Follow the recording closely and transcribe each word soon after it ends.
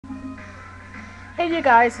Hey you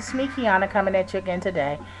guys, it's me Kiana coming at you again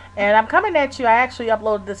today. And I'm coming at you, I actually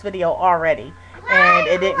uploaded this video already and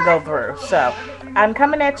it didn't go through. So I'm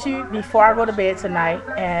coming at you before I go to bed tonight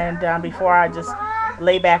and before I just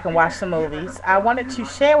lay back and watch some movies. I wanted to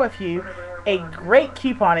share with you a great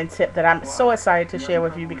couponing tip that I'm so excited to share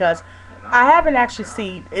with you because I haven't actually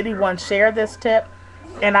seen anyone share this tip.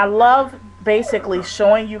 And I love basically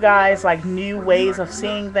showing you guys like new ways of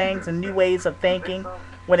seeing things and new ways of thinking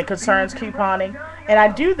when it concerns couponing. And I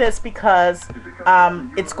do this because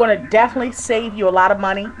it's going to definitely save you a lot of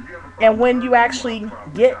money. And when you actually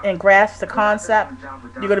get and grasp the concept,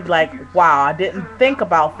 you're going to be like, wow, I didn't think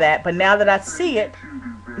about that. But now that I see it,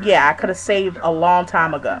 yeah, I could have saved a long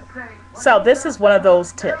time ago. So this is one of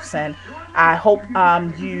those tips. And I hope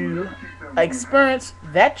you experienced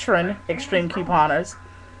veteran extreme couponers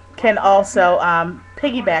can also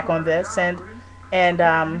piggyback on this, and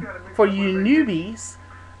for you newbies,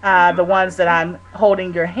 the ones that I'm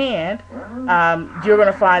holding your hand, you're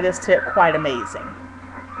going to find this tip quite amazing.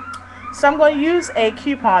 So I'm going to use a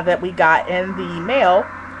coupon that we got in the mail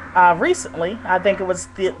recently. I think it was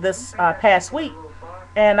this past week,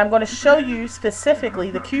 and I'm going to show you specifically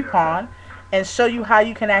the coupon and show you how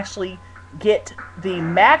you can actually get the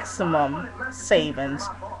maximum savings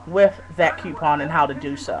with that coupon and how to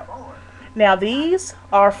do so. Now these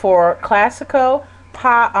are for Classico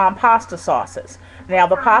pasta sauces. Now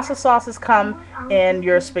the pasta sauces come in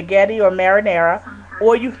your spaghetti or marinara,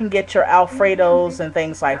 or you can get your Alfredos and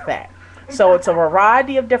things like that. So it's a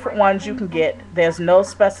variety of different ones you can get. There's no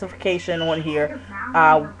specification on here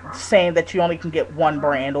saying that you only can get one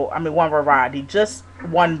brand, or one variety, just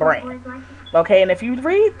one brand. Okay, and if you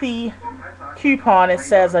read the coupon, it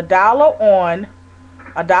says $1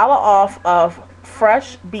 off of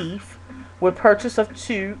fresh beef with purchase of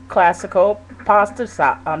 2 Classico pasta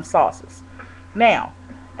sauces. Now,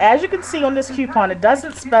 as you can see on this coupon, it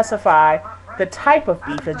doesn't specify the type of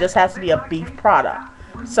beef. It just has to be a beef product.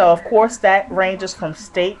 So, of course, that ranges from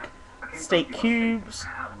steak cubes,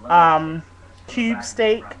 cube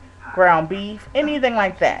steak, ground beef, anything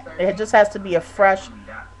like that. It just has to be a fresh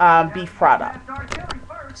beef product.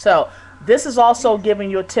 So this is also giving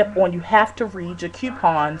you a tip on you have to read your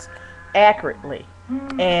coupons accurately.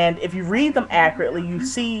 And if you read them accurately, you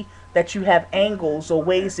see that you have angles or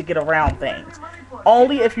ways to get around things.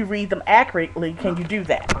 Only if you read them accurately can you do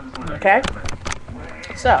that. Okay?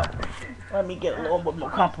 So, let me get a little bit more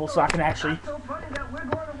comfortable so I can actually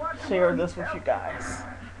share this with you guys.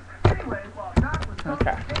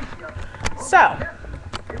 Okay. So,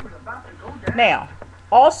 now,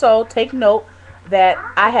 also take note that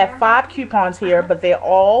I have 5 coupons here, but they're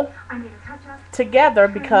all together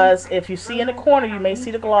because if you see in the corner, you may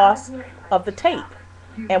see the gloss of the tape.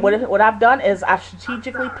 And what I've done is I've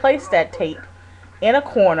strategically placed that tape in a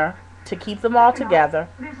corner to keep them all together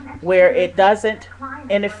where it doesn't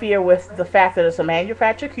interfere with the fact that it's a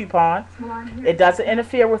manufacturer coupon. It doesn't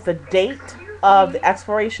interfere with the date of the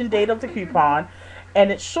expiration date of the coupon,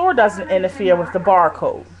 and it sure doesn't interfere with the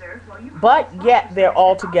barcode. But yet they're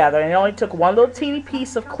all together, and it only took one little teeny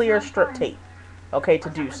piece of clear strip tape, okay, to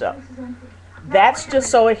do so. That's just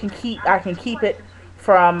so I can keep it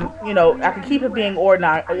from, I can keep it being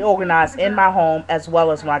organized in my home as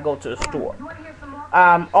well as when I go to the store.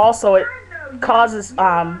 Also, it causes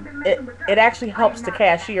it actually helps the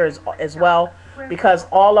cashiers as well because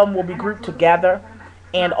all of them will be grouped together,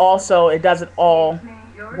 and also it doesn't all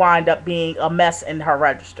wind up being a mess in her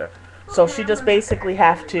register. So she just basically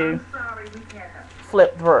have to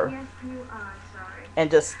flip through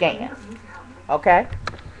and just scan. Okay?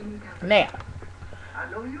 Now,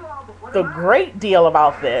 the great deal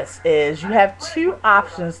about this is you have 2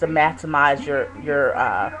 options to maximize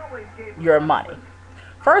your money.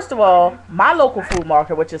 First of all, my local food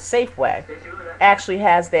market, which is Safeway, actually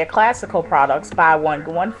has their Classico products buy one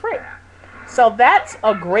get one free. So that's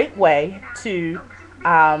a great way to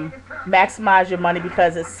maximize your money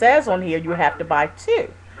because it says on here you have to buy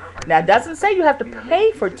 2. Now it doesn't say you have to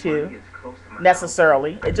pay for 2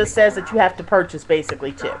 necessarily. It just says that you have to purchase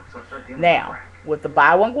basically 2. Now, with the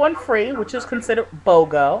buy one get one free, which is considered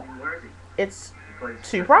BOGO, it's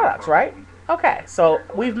 2 products, right? Okay, so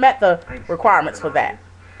we've met the requirements for that.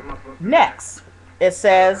 Next, it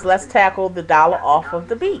says let's tackle the $1 off of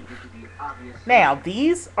the beef. Now,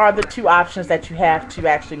 these are the 2 options that you have to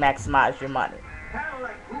actually maximize your money.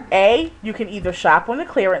 A, you can either shop on the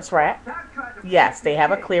clearance rack. Yes, they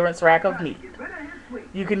have a clearance rack of meat.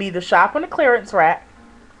 You can either shop on the clearance rack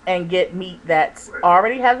and get meat that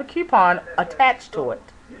already has a coupon attached to it.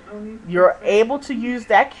 You're able to use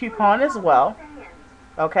that coupon as well.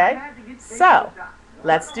 Okay? So,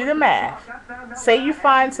 let's do the math. Say you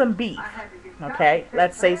find some beef Okay,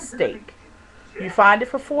 let's say steak. You find it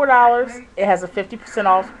for $4. It has a 50%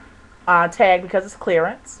 off tag because it's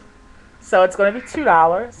clearance. So it's going to be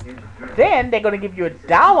 $2. Then they're going to give you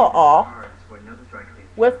 $1 off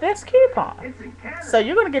with this coupon. So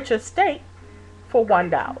you're going to get your steak for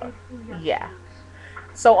 $1. Yeah.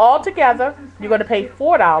 So altogether, you're going to pay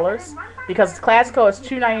 $4 because Classico is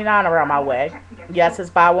 $2.99 around my way. Yes, it's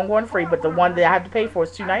buy one, one free, but the one that I have to pay for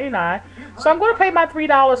is $2.99. So I'm going to pay my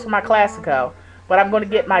 $3 for my Classico, but I'm going to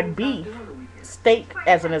get my beef steak,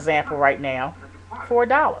 as an example right now, for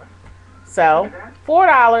 $1. So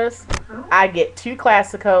 $4, I get 2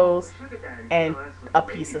 Classicos and a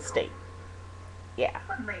piece of steak. Yeah.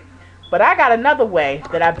 But I got another way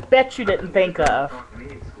that I bet you didn't think of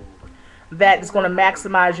that is going to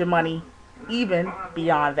maximize your money even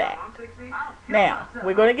beyond that. Now,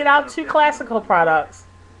 we're going to get out 2 Classico products.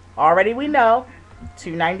 Already we know,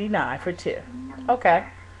 $2.99 for 2. Okay.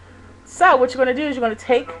 So what you're going to do is you're going to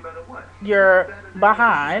take your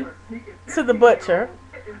behind to the butcher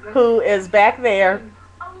who is back there,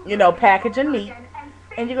 you know, packaging meat,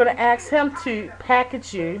 and you're going to ask him to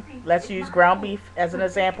package you, let's use ground beef as an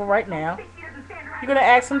example right now. You're going to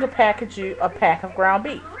ask him to package you a pack of ground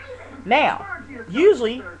beef. Now,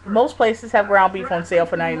 usually, most places have ground beef on sale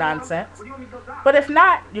for 99 cents. But if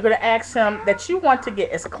not, you're going to ask him that you want to get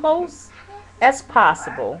as close as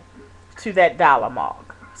possible to that dollar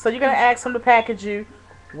mark. So you're going to ask him to package you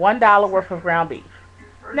 $1 worth of ground beef.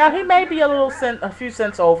 Now, he may be a few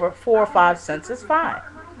cents over, 4 or 5 cents is fine.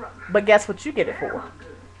 But guess what you get it for?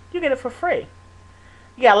 You get it for free.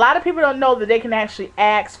 Yeah, a lot of people don't know that they can actually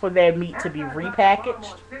ask for their meat to be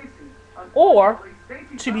repackaged or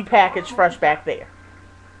to be packaged fresh back there.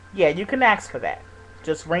 Yeah, you can ask for that.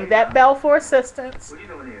 Just ring that bell for assistance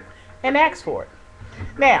and ask for it.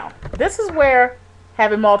 Now, this is where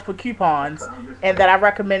having multiple coupons and that I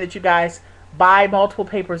recommend that you guys buy multiple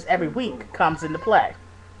papers every week comes into play.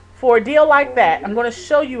 For a deal like that, I'm going to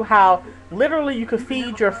show you how literally you could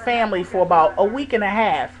feed your family for about a week and a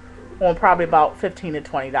half on probably about $15 to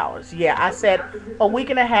 $20. Yeah, I said a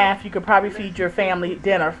week and a half you could probably feed your family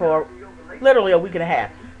dinner for literally a week and a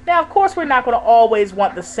half. Now, of course, we're not going to always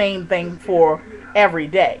want the same thing for every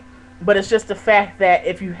day. But it's just the fact that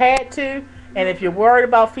if you had to, and if you're worried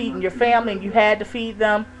about feeding your family and you had to feed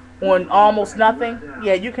them on almost nothing,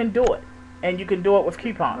 yeah, you can do it. And you can do it with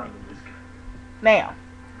couponing. Now,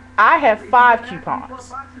 I have 5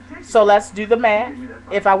 coupons. So let's do the math.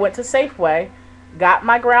 If I went to Safeway, got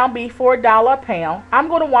my ground beef for $1 a pound, I'm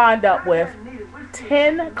going to wind up with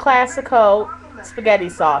 10 Classico spaghetti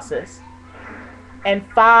sauces and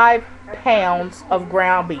 5 pounds of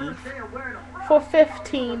ground beef for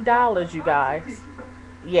 $15, you guys.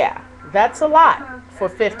 Yeah, that's a lot for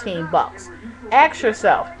 15 bucks. Ask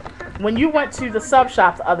yourself, when you went to the sub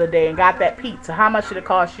shop the other day and got that pizza, how much did it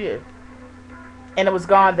cost you? And it was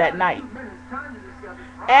gone that night.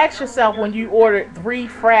 Ask yourself, when you ordered 3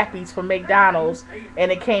 Frappies from McDonald's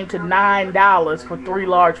and it came to $9 for 3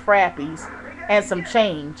 large Frappies and some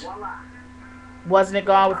change, wasn't it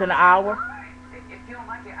gone within an hour?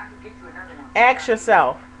 Ask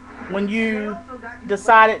yourself, when you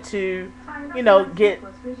decided to, you know, get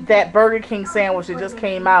that Burger King sandwich that just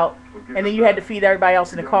came out and then you had to feed everybody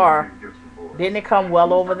else in the car, didn't it come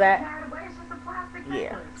well over that?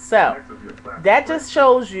 Yeah. So, that just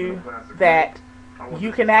shows you that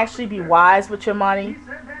you can actually be wise with your money.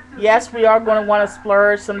 Yes, we are going to want to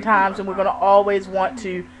splurge sometimes, and we're going to always want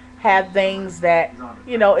to have things that,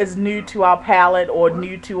 you know, is new to our palate or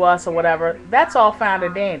new to us or whatever. That's all fine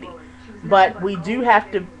and dandy. But we do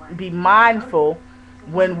have to be mindful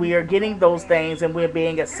when we are getting those things and we're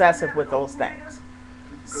being excessive with those things.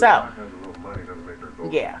 So,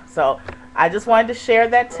 yeah. So, I just wanted to share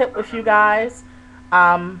that tip with you guys.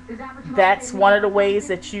 That's one of the ways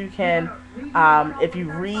that you can, if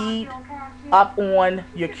you read up on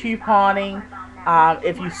your couponing,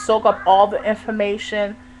 if you soak up all the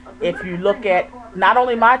information, if you look at not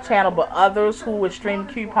only my channel but others who would stream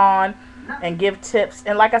coupon and give tips,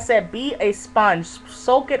 and like I said, be a sponge,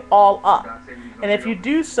 soak it all up. And if you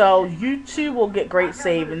do so, you too will get great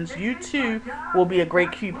savings, you too will be a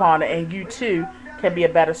great couponer, and you too can be a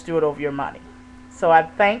better steward over your money. So I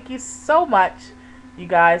thank you so much, you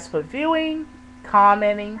guys, for viewing,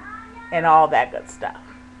 commenting, and all that good stuff.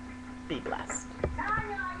 Be blessed.